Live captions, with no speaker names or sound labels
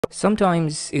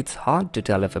Sometimes it's hard to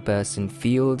tell if a person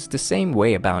feels the same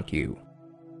way about you.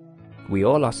 We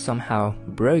all are somehow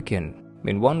broken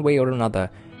in one way or another,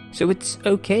 so it's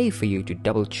okay for you to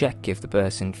double check if the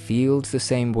person feels the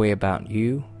same way about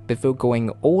you before going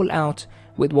all out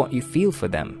with what you feel for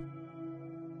them.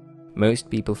 Most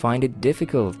people find it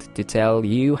difficult to tell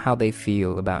you how they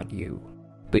feel about you,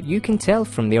 but you can tell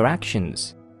from their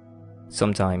actions.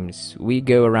 Sometimes we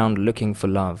go around looking for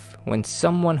love when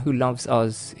someone who loves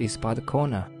us is by the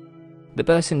corner. The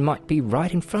person might be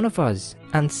right in front of us,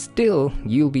 and still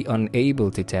you'll be unable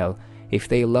to tell if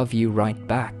they love you right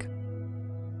back.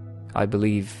 I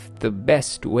believe the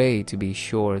best way to be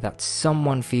sure that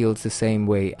someone feels the same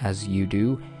way as you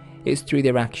do is through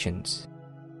their actions.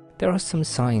 There are some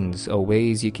signs or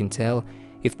ways you can tell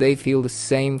if they feel the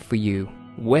same for you,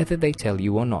 whether they tell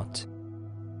you or not.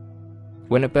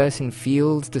 When a person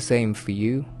feels the same for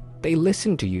you, they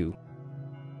listen to you.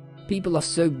 People are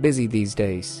so busy these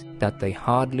days that they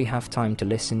hardly have time to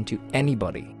listen to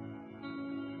anybody.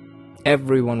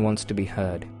 Everyone wants to be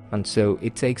heard, and so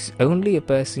it takes only a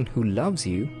person who loves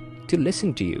you to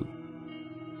listen to you.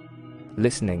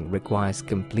 Listening requires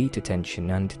complete attention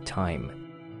and time.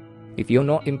 If you're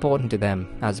not important to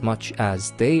them as much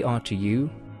as they are to you,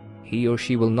 he or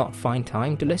she will not find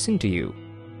time to listen to you.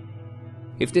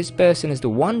 If this person is the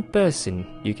one person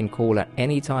you can call at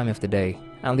any time of the day,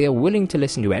 and they are willing to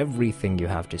listen to everything you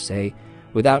have to say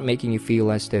without making you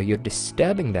feel as though you're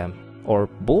disturbing them or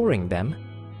boring them,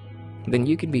 then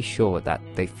you can be sure that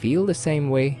they feel the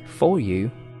same way for you,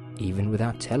 even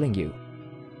without telling you.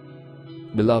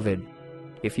 Beloved,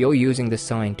 if you're using the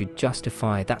sign to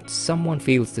justify that someone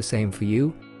feels the same for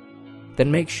you,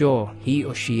 then make sure he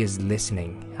or she is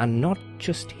listening and not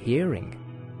just hearing.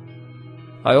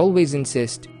 I always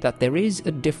insist that there is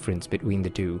a difference between the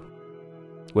two.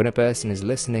 When a person is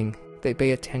listening, they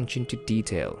pay attention to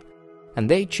detail, and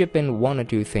they chip in one or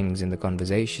two things in the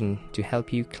conversation to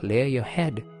help you clear your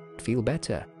head, feel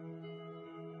better.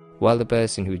 While the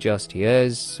person who just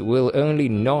hears will only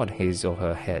nod his or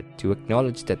her head to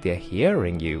acknowledge that they're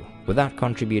hearing you without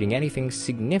contributing anything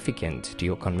significant to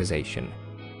your conversation.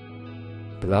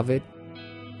 Beloved,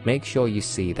 make sure you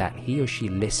see that he or she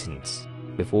listens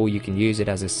before you can use it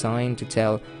as a sign to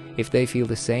tell if they feel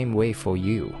the same way for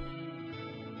you.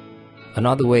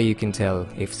 Another way you can tell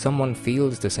if someone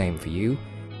feels the same for you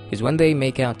is when they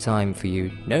make out time for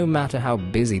you no matter how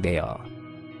busy they are.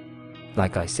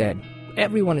 Like I said,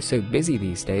 everyone is so busy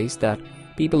these days that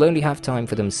people only have time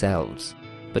for themselves.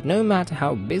 But no matter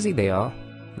how busy they are,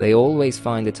 they always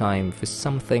find the time for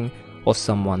something or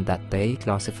someone that they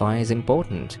classify as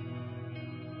important.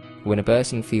 When a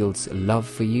person feels love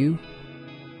for you,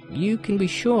 you can be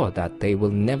sure that they will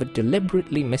never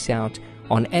deliberately miss out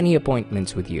on any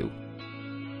appointments with you.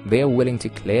 They are willing to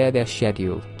clear their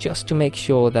schedule just to make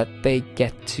sure that they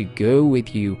get to go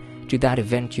with you to that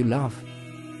event you love.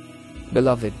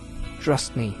 Beloved,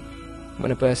 trust me,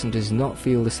 when a person does not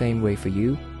feel the same way for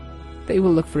you, they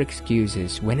will look for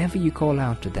excuses whenever you call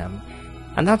out to them,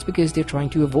 and that's because they're trying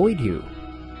to avoid you.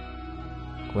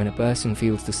 When a person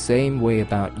feels the same way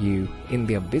about you in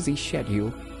their busy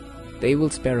schedule, they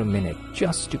will spare a minute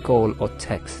just to call or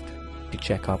text to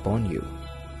check up on you.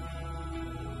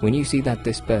 When you see that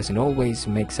this person always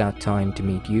makes out time to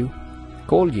meet you,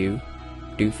 call you,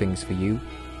 do things for you,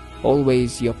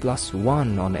 always your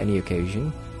 +1 on any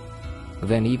occasion,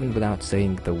 then even without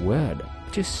saying the word,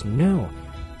 just know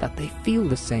that they feel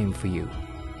the same for you.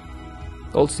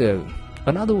 Also,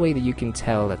 another way that you can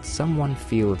tell that someone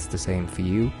feels the same for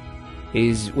you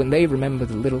is when they remember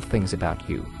the little things about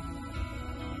you.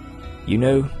 You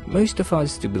know, most of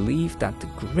us do believe that the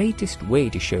greatest way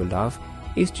to show love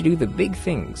is to do the big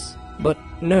things, but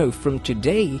know from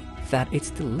today that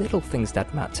it's the little things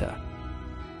that matter.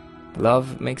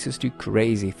 Love makes us do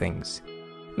crazy things,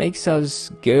 makes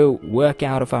us go work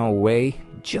out of our way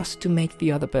just to make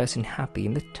the other person happy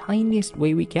in the tiniest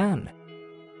way we can.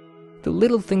 The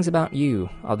little things about you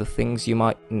are the things you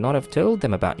might not have told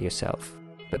them about yourself,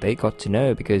 but they got to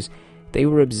know because they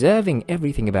were observing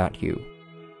everything about you.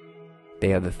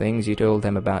 They are the things you told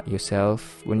them about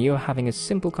yourself when you were having a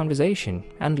simple conversation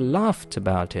and laughed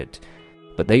about it,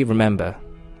 but they remember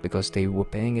because they were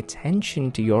paying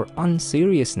attention to your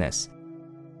unseriousness.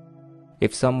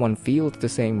 If someone feels the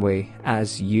same way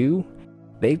as you,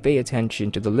 they pay attention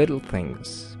to the little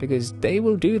things because they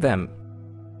will do them.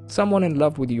 Someone in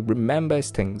love with you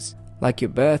remembers things like your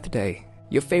birthday,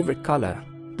 your favorite color,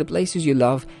 the places you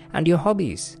love, and your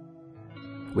hobbies.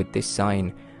 With this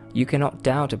sign, you cannot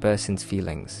doubt a person's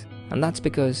feelings, and that's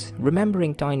because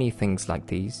remembering tiny things like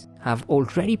these have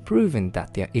already proven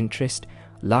that their interest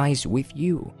lies with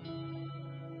you.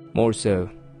 More so,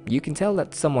 you can tell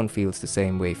that someone feels the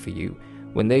same way for you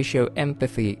when they show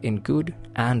empathy in good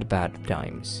and bad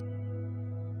times.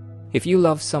 If you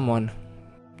love someone,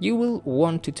 you will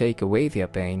want to take away their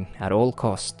pain at all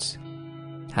costs.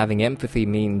 Having empathy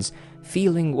means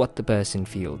feeling what the person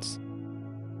feels.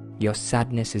 Your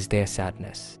sadness is their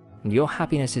sadness, and your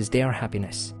happiness is their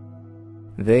happiness.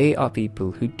 They are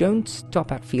people who don't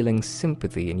stop at feeling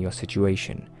sympathy in your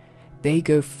situation. They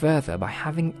go further by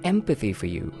having empathy for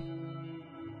you.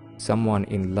 Someone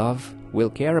in love will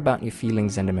care about your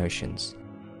feelings and emotions.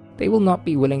 They will not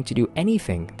be willing to do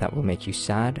anything that will make you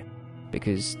sad,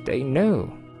 because they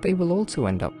know they will also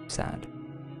end up sad.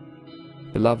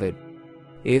 Beloved,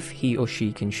 if he or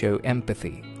she can show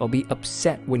empathy or be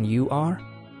upset when you are,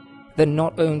 then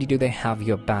not only do they have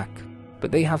your back,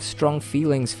 but they have strong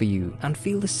feelings for you and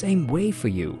feel the same way for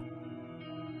you.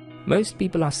 Most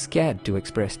people are scared to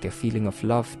express their feeling of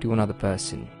love to another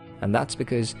person, and that's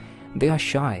because they are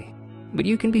shy. But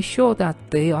you can be sure that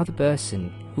they are the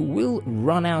person who will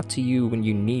run out to you when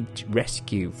you need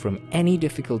rescue from any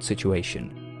difficult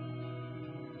situation.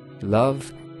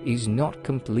 Love is not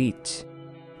complete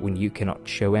when you cannot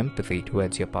show empathy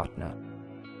towards your partner.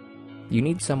 You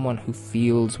need someone who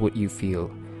feels what you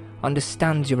feel,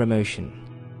 understands your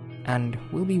emotion, and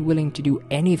will be willing to do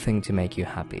anything to make you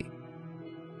happy.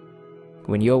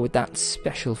 When you're with that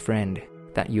special friend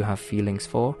that you have feelings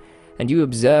for, and you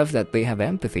observe that they have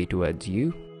empathy towards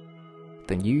you,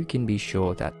 then you can be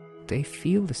sure that they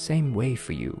feel the same way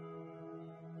for you.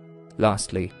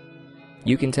 Lastly,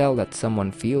 you can tell that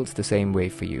someone feels the same way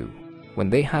for you when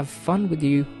they have fun with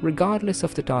you regardless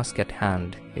of the task at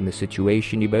hand in the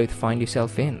situation you both find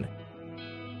yourself in.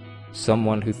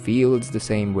 Someone who feels the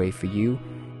same way for you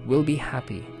will be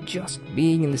happy just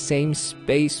being in the same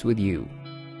space with you.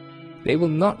 They will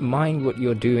not mind what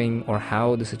you're doing or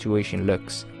how the situation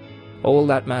looks. All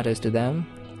that matters to them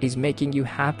is making you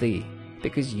happy,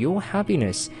 because your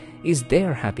happiness is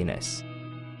their happiness.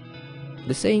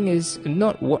 The saying is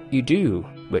not what you do,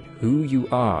 but who you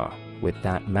are with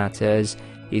that matters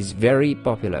is very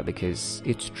popular because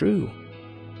it's true.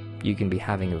 You can be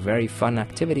having a very fun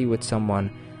activity with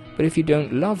someone, but if you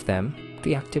don't love them,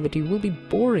 the activity will be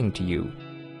boring to you.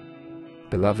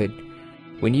 Beloved,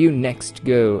 when you next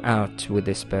go out with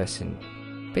this person,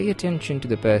 pay attention to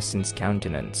the person's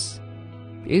countenance.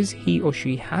 Is he or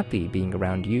she happy being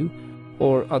around you,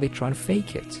 or are they trying to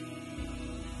fake it?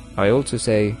 I also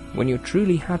say, when you're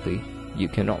truly happy, you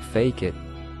cannot fake it.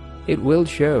 It will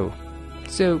show.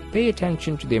 So pay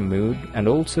attention to their mood and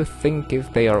also think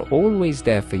if they are always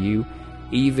there for you,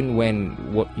 even when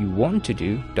what you want to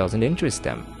do doesn't interest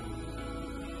them.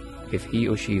 If he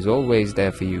or she is always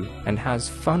there for you and has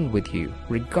fun with you,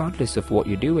 regardless of what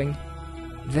you're doing,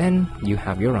 then you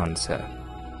have your answer.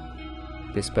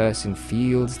 This person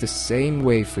feels the same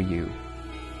way for you.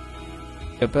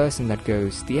 A person that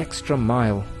goes the extra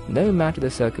mile, no matter the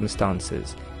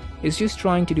circumstances, is just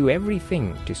trying to do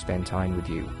everything to spend time with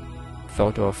you,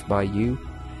 thought of by you,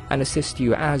 and assist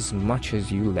you as much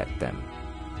as you let them.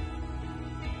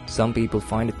 Some people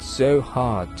find it so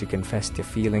hard to confess their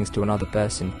feelings to another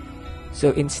person,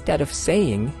 so instead of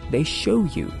saying, they show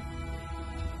you.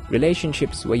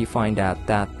 Relationships where you find out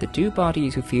that the two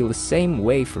parties who feel the same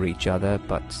way for each other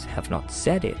but have not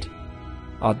said it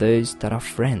are those that are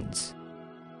friends.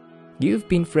 You've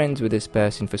been friends with this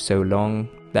person for so long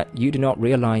that you do not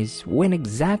realize when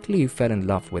exactly you fell in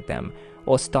love with them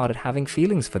or started having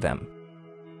feelings for them.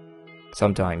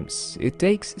 Sometimes it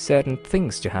takes certain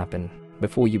things to happen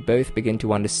before you both begin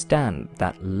to understand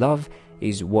that love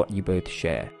is what you both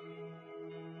share.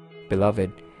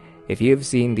 Beloved, if you have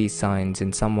seen these signs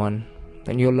in someone,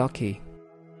 then you're lucky.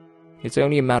 It's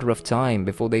only a matter of time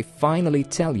before they finally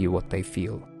tell you what they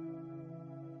feel.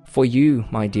 For you,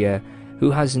 my dear,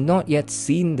 who has not yet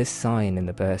seen this sign in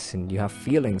the person you have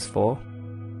feelings for,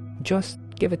 just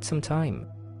give it some time.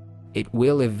 It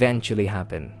will eventually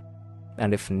happen.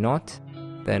 And if not,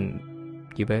 then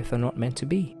you both are not meant to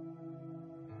be.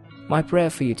 My prayer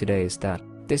for you today is that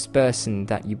this person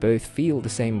that you both feel the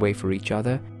same way for each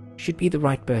other should be the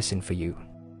right person for you.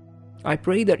 I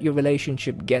pray that your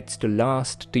relationship gets to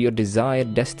last to your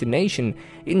desired destination.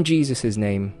 In Jesus'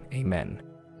 name, amen.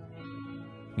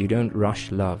 You don't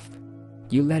rush love.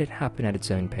 You let it happen at its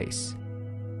own pace.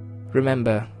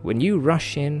 Remember, when you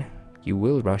rush in, you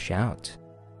will rush out.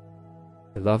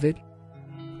 Beloved,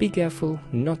 be careful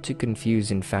not to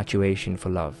confuse infatuation for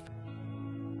love.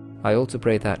 I also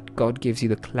pray that God gives you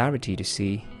the clarity to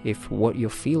see if what you're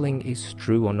feeling is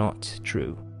true or not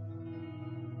true.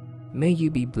 May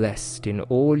you be blessed in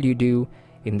all you do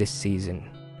in this season,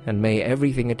 and may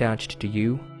everything attached to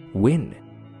you win.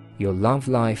 Your love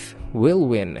life will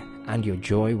win and your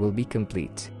joy will be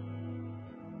complete.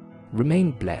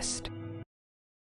 Remain blessed.